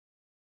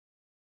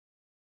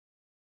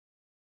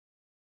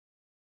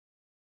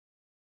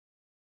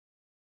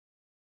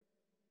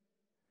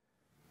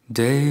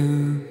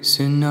Deus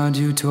in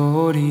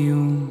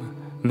Adjutorium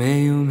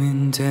meum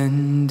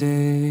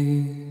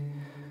intende,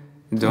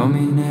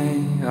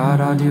 Domine ad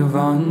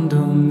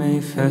adiuvandum me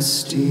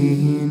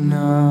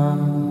festina,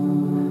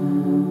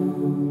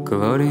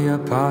 Gloria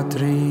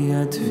Patri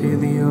et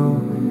Filio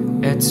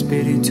et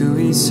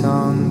Spiritui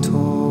Sancto,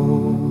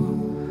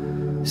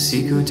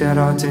 sicut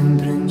erat in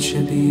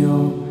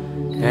principio,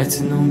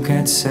 et nunc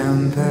et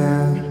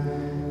semper,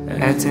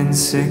 et in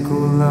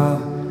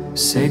saecula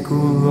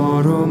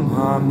saeculorum.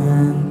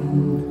 Amen.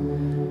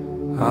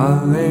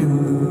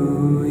 Alleluia.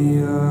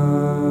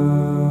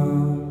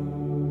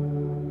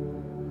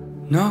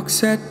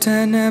 Nox et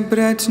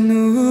tenebrae et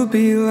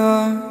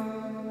Nubila,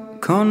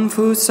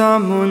 confusa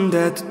mund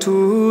et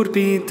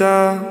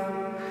turbida,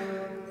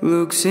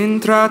 lux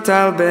intrat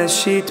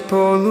albescit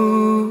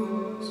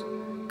polus,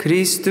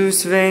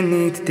 Christus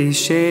venit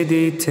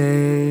discedite.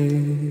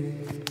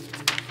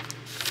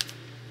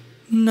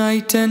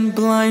 Night and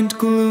blind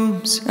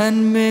glooms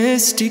and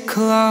misty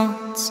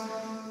clouds,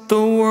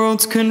 the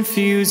world's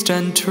confused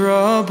and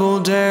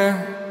troubled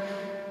air.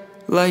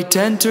 Light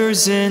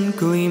enters in,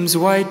 gleams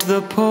white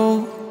the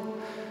pole.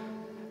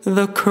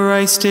 The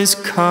Christ is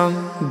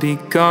come,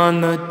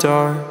 begone the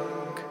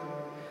dark.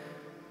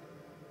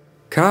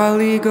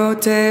 Caligo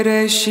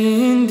terre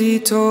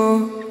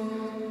scinditor,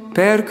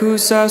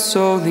 percussa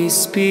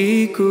solis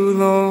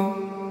spiculo,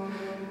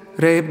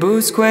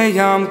 rebusque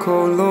iam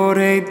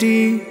colore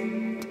dit,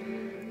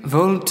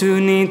 voltu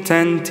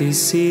nitentis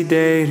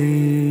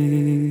sideris.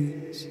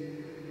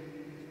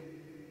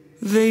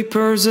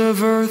 Vapors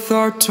of earth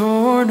are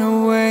torn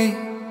away,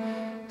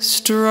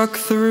 struck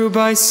through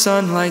by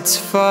sunlight's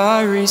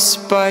fiery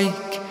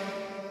spike,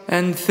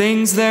 and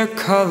things their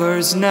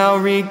colors now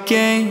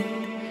regain,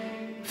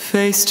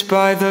 faced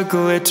by the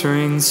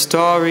glittering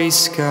starry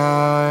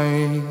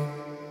sky.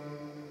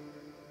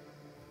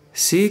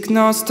 Sic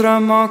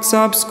nostra mox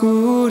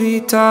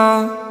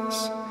obscuritas,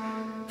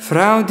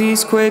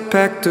 fraudisque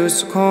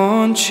pectus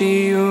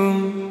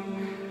conscium,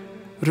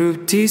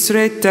 ruptis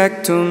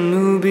retectum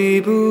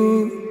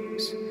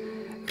nubibus,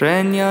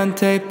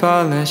 regnante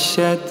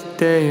palescet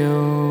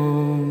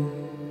Deo.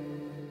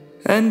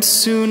 And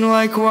soon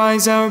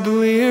likewise our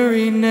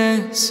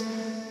bleariness,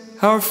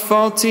 our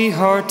faulty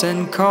heart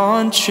and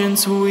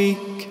conscience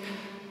weak,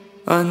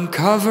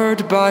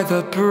 uncovered by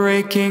the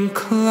breaking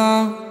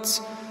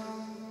clouds,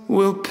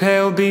 will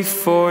pale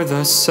before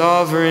the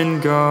sovereign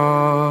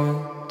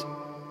God.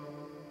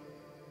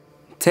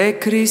 Te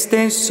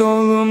Christe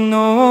solum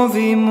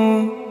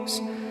novimus,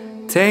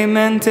 te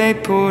mente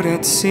pur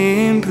et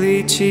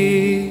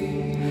simplici,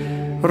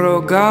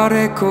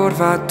 rogare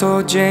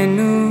corvato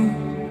genu,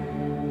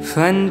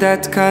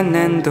 flendet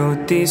canendo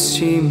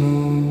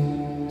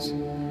dissimus.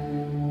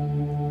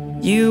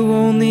 You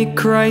only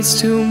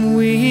Christ whom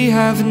we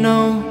have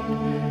known,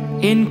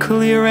 in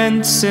clear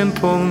and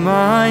simple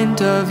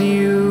mind of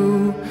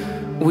you,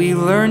 we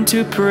learn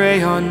to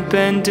pray on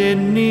bended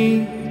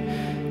knee,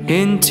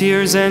 in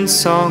tears and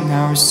song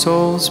our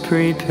souls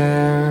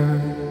prepare.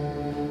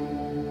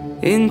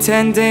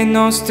 Intende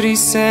nostri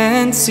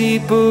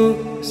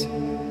sensibus,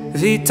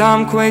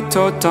 vitamque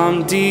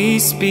totam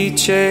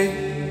dispice,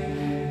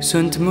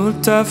 sunt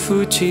multa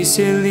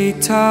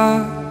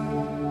fucisilita,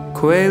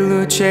 que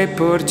luce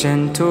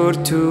porgentur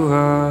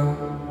tua.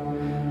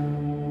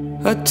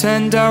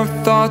 Attend our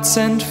thoughts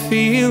and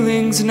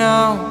feelings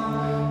now,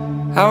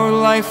 our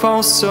life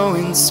also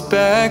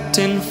inspect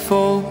in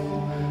full.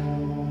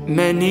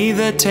 Many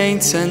the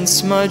taints and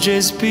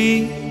smudges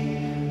be,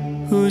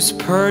 whose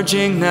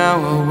purging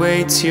now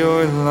awaits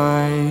your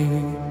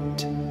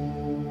light.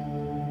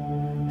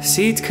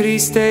 Sit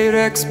Christe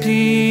rex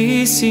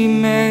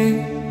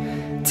pisime,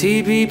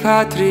 tibi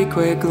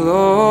Patrique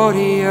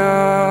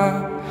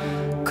gloria,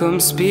 cum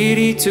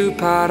Spiritu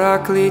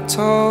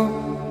Paraclito,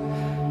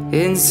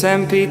 in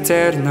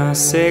sempiterna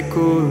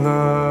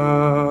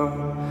saecula.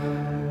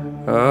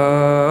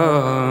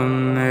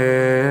 Amen.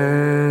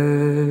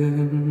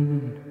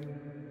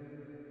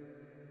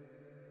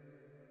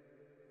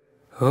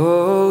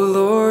 O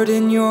Lord,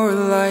 in your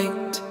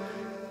light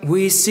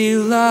we see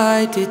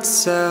light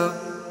itself.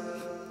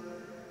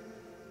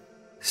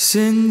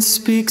 Sin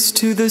speaks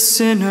to the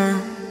sinner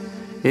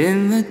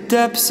in the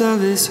depths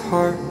of his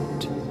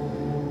heart.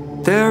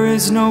 There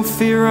is no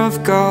fear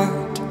of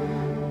God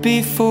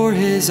before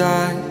his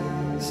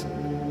eyes.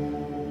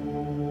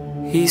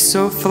 He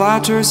so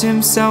flatters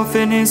himself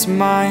in his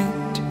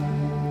mind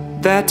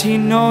that he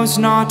knows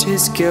not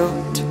his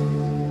guilt.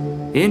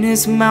 In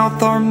his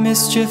mouth are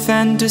mischief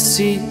and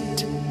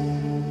deceit,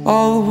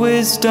 all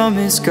wisdom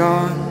is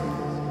gone.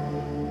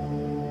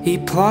 He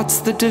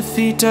plots the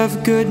defeat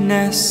of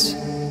goodness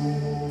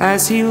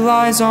as he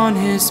lies on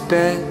his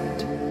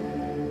bed.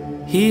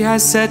 He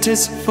has set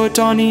his foot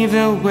on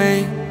evil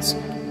ways,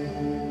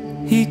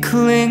 he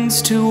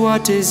clings to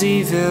what is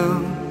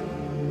evil.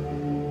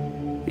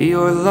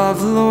 Your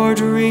love, Lord,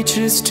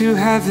 reaches to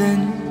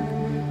heaven,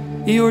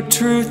 your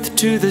truth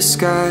to the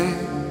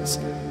skies.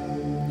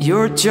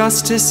 Your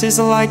justice is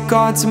like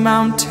God's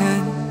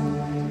mountain,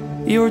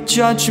 your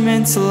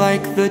judgments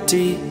like the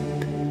deep.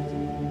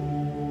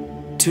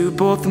 To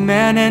both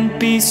man and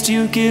beast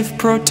you give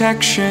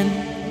protection.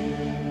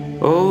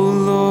 O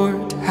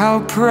Lord,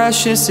 how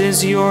precious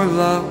is your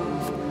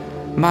love.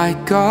 My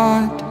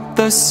God,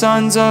 the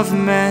sons of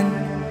men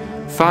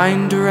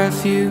find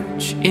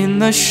refuge in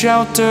the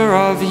shelter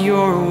of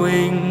your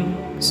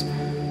wings.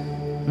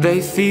 They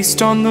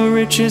feast on the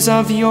riches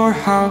of your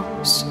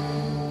house.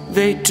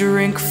 They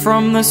drink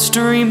from the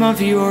stream of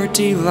your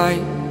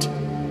delight.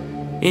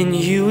 In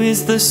you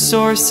is the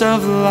source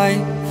of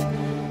life,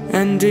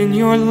 and in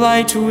your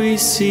light we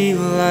see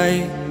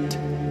light.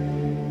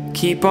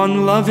 Keep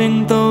on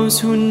loving those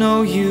who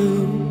know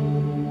you,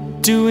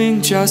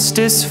 doing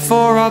justice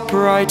for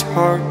upright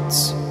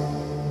hearts.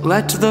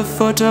 Let the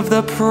foot of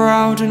the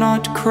proud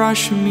not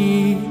crush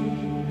me,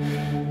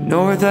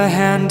 nor the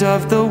hand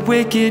of the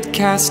wicked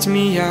cast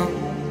me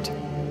out.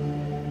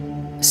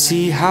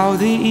 See how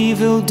the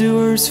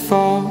evildoers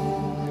fall,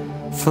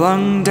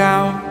 flung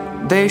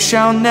down, they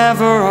shall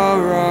never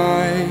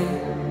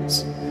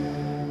arise.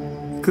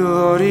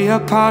 Gloria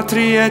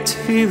Patri et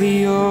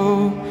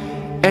Filio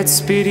et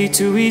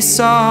Spiritui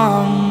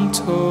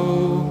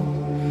Sancto,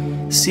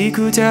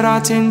 sicut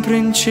erat in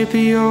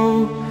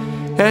principio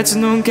et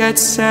nunc et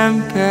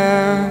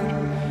semper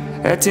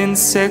et in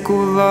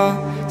saecula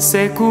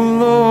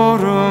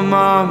saeculorum.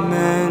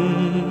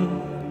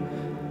 Amen.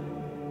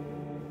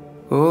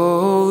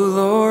 O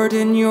Lord,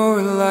 in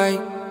your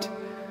light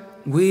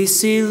we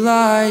see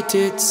light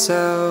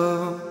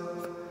itself.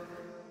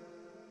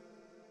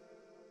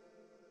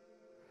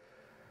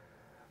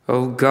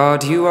 O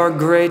God, you are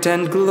great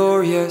and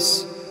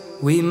glorious.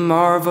 We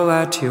marvel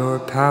at your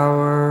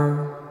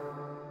power.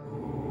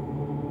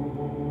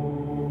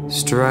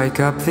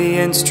 Strike up the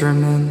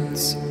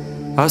instruments,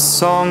 a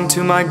song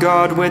to my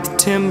God with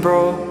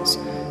timbrels.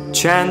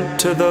 Chant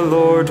to the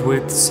Lord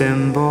with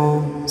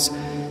cymbals.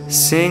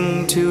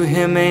 Sing to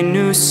him a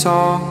new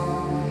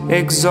song.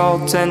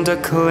 Exalt and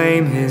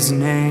acclaim his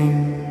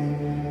name.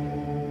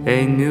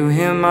 A new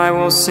hymn I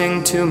will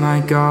sing to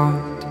my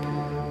God.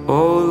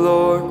 O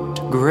Lord,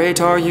 great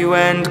are you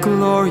and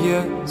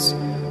glorious,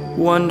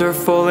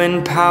 wonderful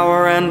in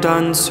power and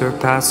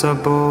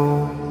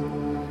unsurpassable.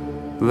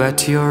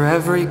 Let your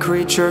every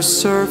creature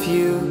serve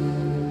you,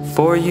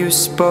 for you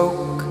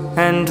spoke,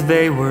 and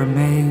they were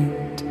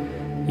made.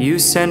 You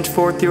sent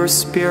forth your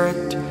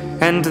Spirit,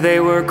 and they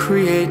were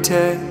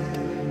created.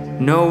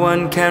 No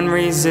one can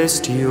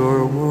resist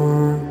your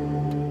word.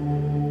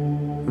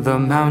 The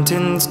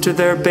mountains to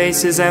their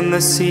bases and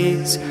the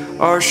seas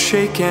are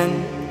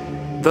shaken.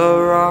 The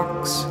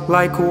rocks,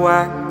 like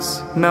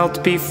wax,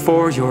 melt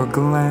before your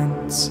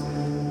glance.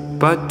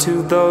 But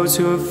to those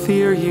who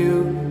fear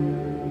you,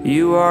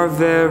 you are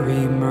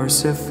very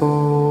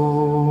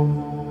merciful.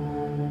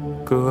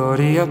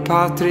 Gloria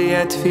Patri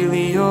et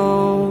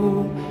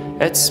Filio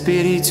et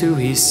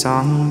Spiritui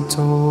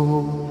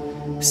Sancto,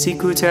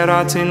 sicut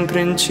erat in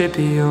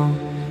principio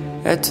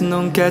et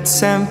nunc et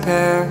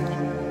semper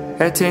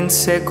et in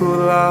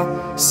saecula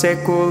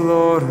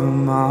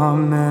saeculorum.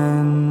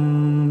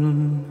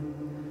 Amen.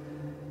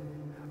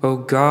 O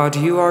God,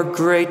 you are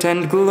great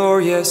and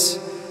glorious.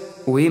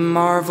 We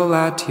marvel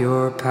at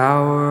your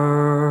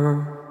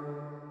power.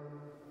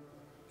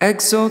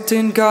 Exult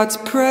in God's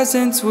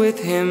presence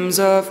with hymns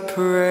of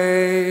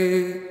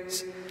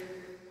praise.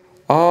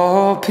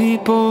 All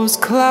peoples,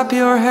 clap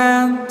your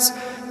hands.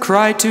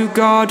 Cry to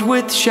God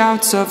with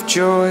shouts of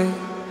joy.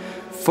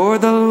 For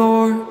the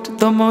Lord,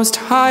 the Most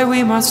High,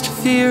 we must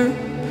fear.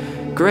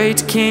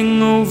 Great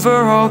King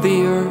over all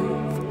the earth.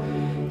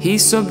 He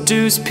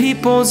subdues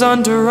peoples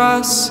under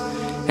us,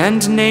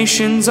 and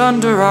nations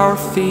under our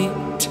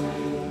feet.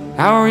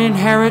 Our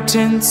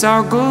inheritance,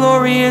 our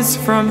glory is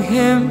from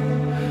him,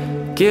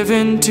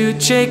 given to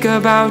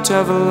Jacob out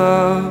of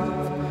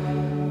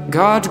love.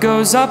 God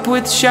goes up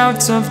with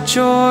shouts of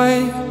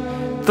joy.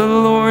 The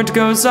Lord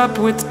goes up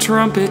with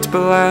trumpet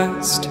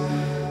blast.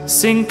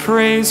 Sing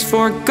praise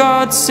for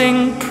God,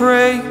 sing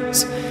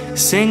praise.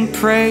 Sing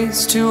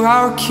praise to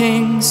our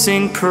King,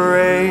 sing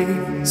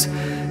praise.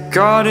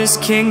 God is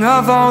King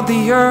of all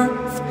the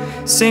earth.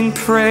 Sing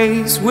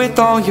praise with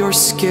all your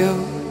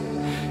skill.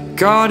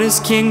 God is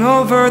King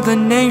over the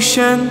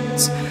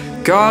nations.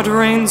 God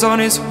reigns on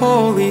his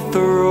holy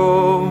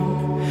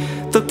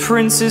throne. The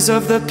princes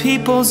of the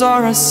peoples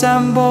are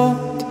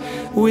assembled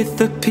with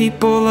the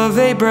people of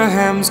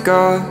Abraham's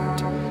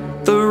God.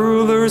 The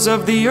rulers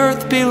of the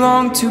earth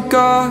belong to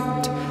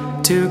God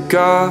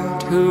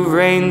who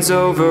reigns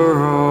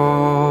over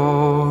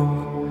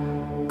all.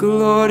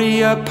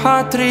 Gloria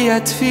Patri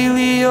et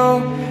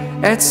Filio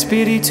et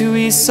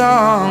Spiritui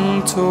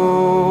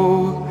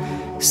Sancto,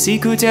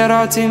 sicut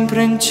erat in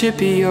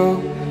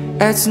principio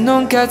et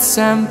nunc et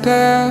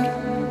semper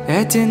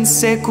et in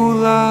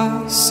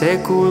saecula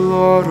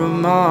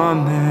saeculorum.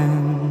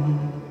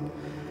 Amen.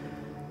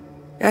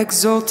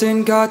 Exult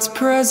in God's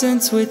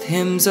presence with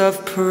hymns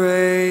of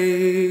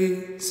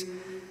praise.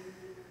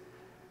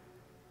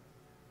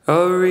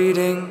 A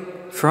reading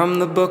from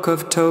the book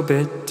of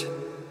Tobit.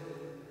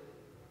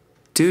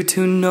 Do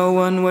to no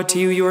one what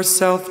you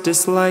yourself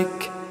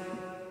dislike.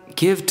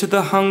 Give to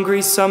the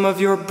hungry some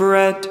of your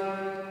bread,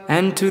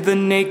 and to the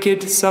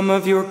naked some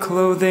of your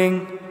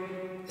clothing.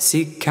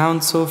 Seek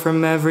counsel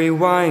from every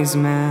wise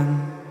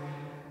man.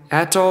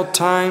 At all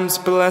times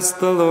bless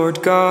the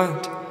Lord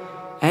God,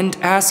 and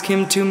ask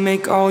him to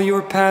make all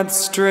your paths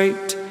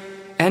straight,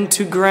 and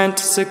to grant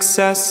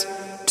success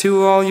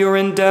to all your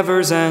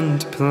endeavors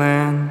and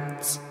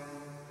plans.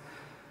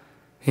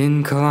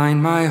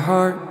 Incline my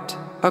heart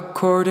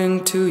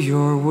according to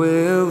your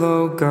will,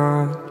 O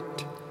God.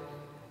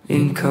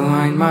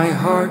 Incline my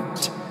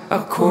heart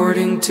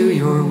according to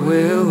your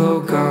will, O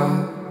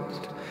God.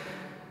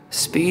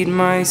 Speed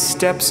my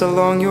steps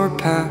along your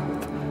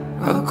path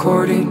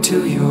according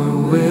to your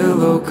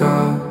will, O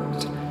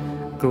God.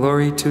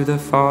 Glory to the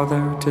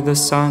Father, to the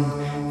Son,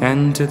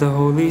 and to the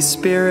Holy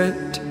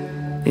Spirit.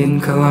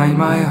 Incline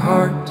my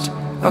heart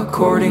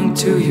according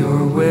to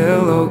your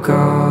will, O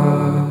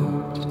God.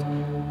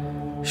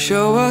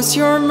 Show us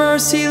your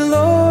mercy,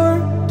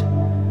 Lord.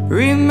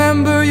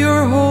 Remember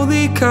your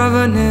holy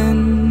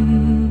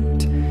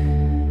covenant.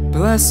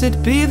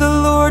 Blessed be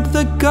the Lord,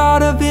 the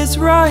God of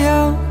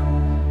Israel.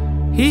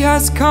 He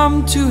has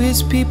come to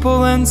his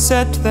people and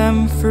set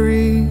them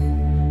free.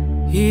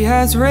 He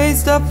has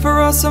raised up for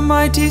us a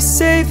mighty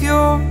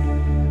Savior,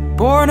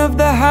 born of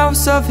the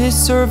house of his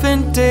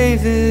servant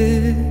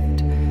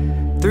David.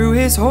 Through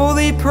his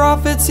holy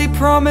prophets he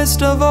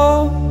promised of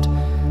old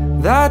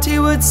that he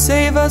would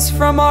save us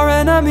from our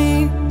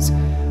enemies,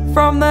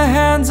 from the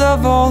hands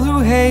of all who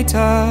hate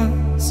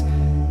us.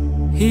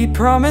 He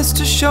promised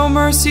to show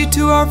mercy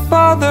to our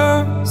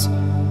fathers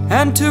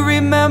and to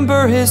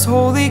remember his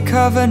holy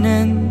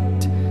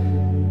covenant.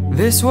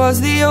 This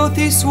was the oath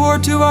he swore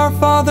to our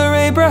father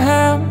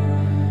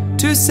Abraham,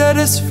 to set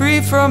us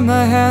free from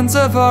the hands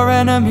of our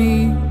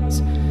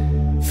enemies,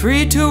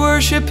 free to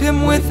worship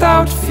him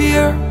without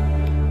fear,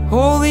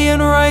 holy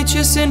and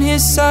righteous in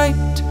his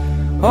sight,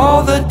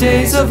 all the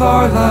days of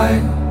our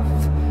life.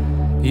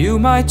 You,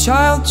 my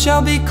child,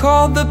 shall be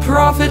called the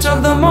prophet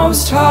of the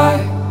Most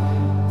High,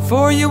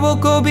 for you will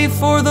go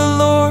before the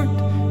Lord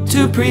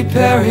to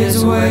prepare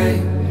his way,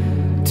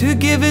 to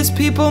give his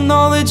people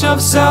knowledge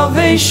of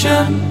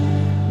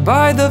salvation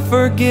by the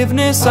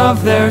forgiveness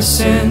of their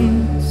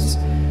sins.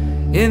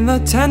 In the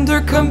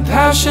tender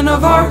compassion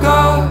of our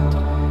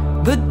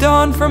God, the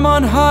dawn from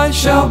on high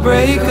shall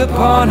break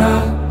upon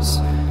us,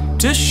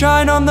 to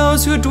shine on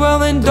those who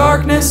dwell in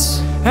darkness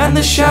and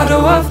the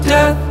shadow of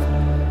death,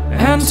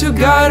 and to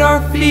guide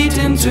our feet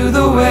into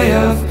the way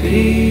of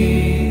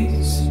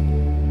peace.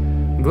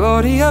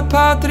 Gloria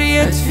Patri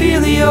et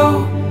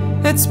Filio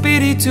et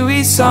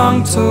Spiritui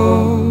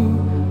Sancto,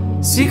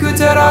 sicut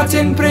erat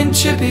in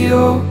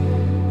principio,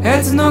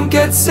 et nunc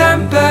et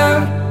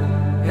semper,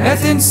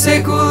 et in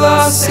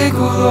saecula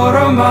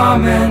saeculorum.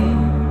 Amen.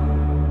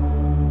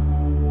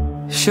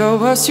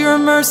 Show us your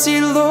mercy,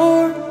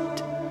 Lord.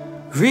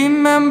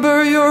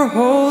 Remember your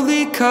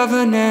holy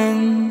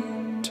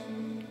covenant.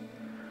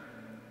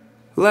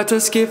 Let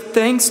us give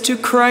thanks to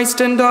Christ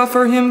and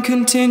offer him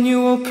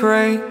continual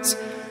praise,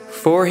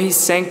 for he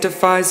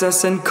sanctifies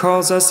us and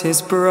calls us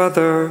his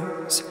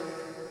brothers.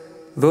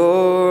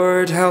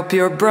 Lord, help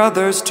your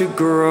brothers to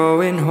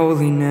grow in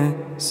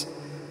holiness.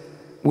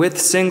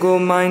 With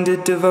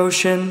single-minded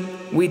devotion,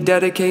 we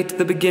dedicate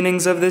the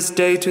beginnings of this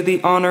day to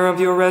the honor of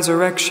your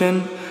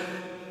resurrection.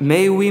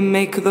 May we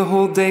make the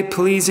whole day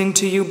pleasing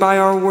to you by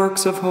our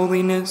works of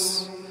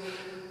holiness.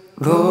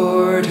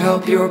 Lord,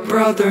 help your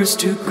brothers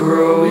to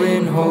grow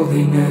in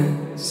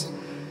holiness.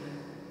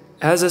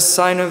 As a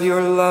sign of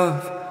your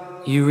love,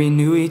 you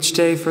renew each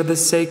day for the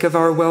sake of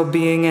our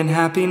well-being and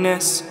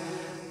happiness.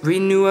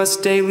 Renew us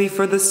daily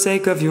for the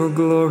sake of your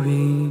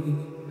glory.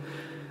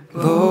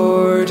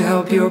 Lord,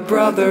 help your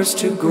brothers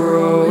to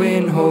grow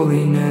in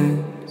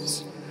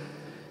holiness.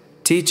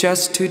 Teach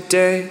us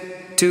today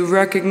to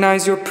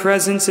recognize your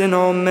presence in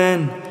all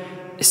men,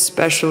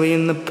 especially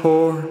in the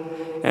poor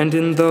and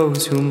in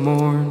those who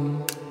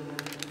mourn.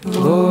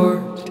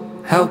 Lord,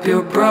 help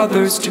your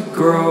brothers to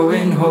grow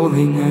in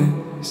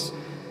holiness.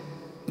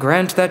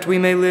 Grant that we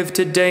may live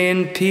today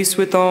in peace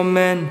with all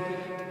men,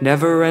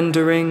 never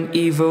rendering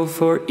evil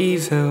for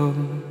evil.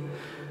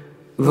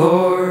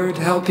 Lord,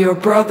 help your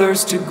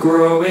brothers to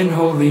grow in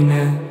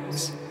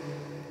holiness.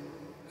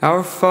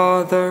 Our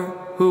Father,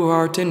 who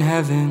art in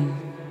heaven,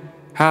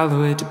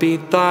 hallowed be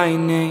thy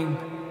name.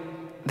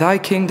 Thy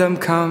kingdom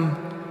come,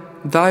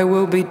 thy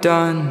will be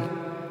done,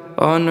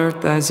 on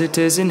earth as it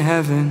is in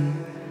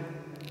heaven.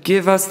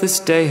 Give us this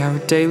day our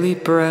daily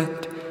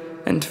bread,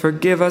 and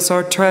forgive us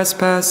our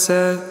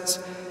trespasses,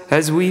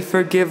 as we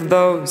forgive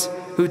those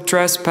who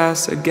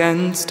trespass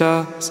against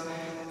us.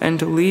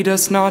 And lead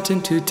us not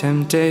into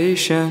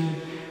temptation,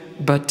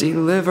 but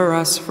deliver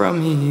us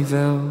from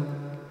evil.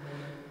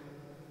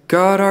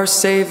 God our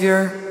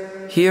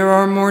Savior, hear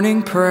our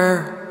morning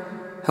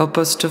prayer. Help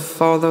us to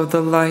follow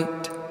the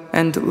light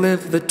and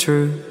live the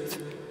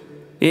truth.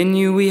 In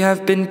you we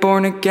have been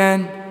born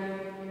again,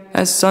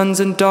 as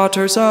sons and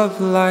daughters of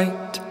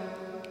light.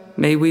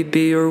 May we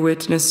be your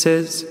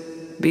witnesses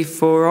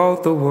before all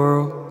the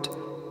world.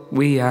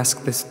 We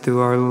ask this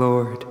through our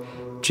Lord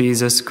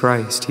Jesus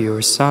Christ,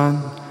 your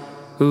Son,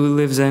 who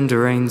lives and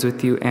reigns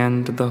with you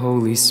and the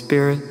Holy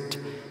Spirit,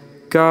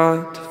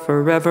 God,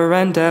 forever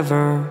and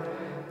ever.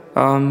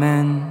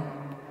 Amen.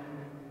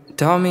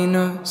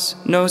 Dominus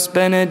nos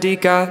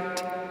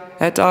benedicat,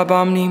 et ab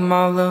omni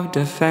malo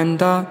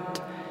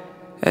defendat,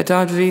 et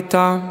ad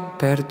vitam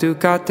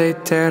perducat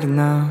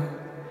aeterna.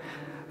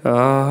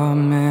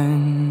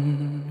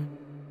 Amen.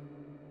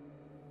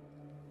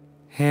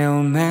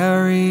 Hail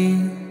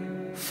Mary,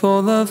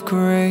 full of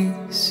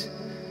grace,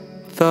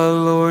 the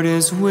Lord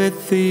is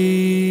with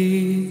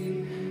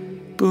thee.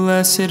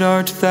 Blessed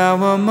art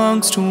thou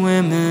amongst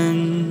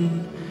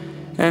women,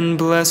 and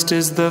blessed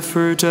is the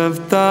fruit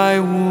of thy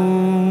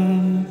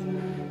womb,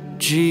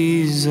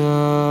 Jesus.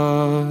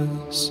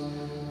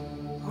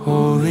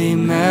 Holy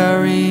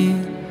Mary,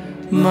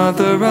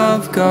 Mother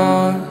of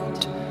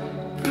God,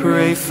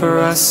 pray for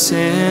us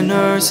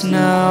sinners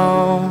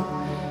now,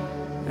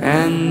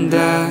 and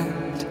at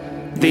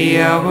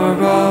the hour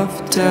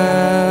of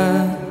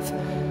death.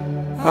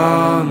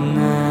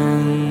 Amen.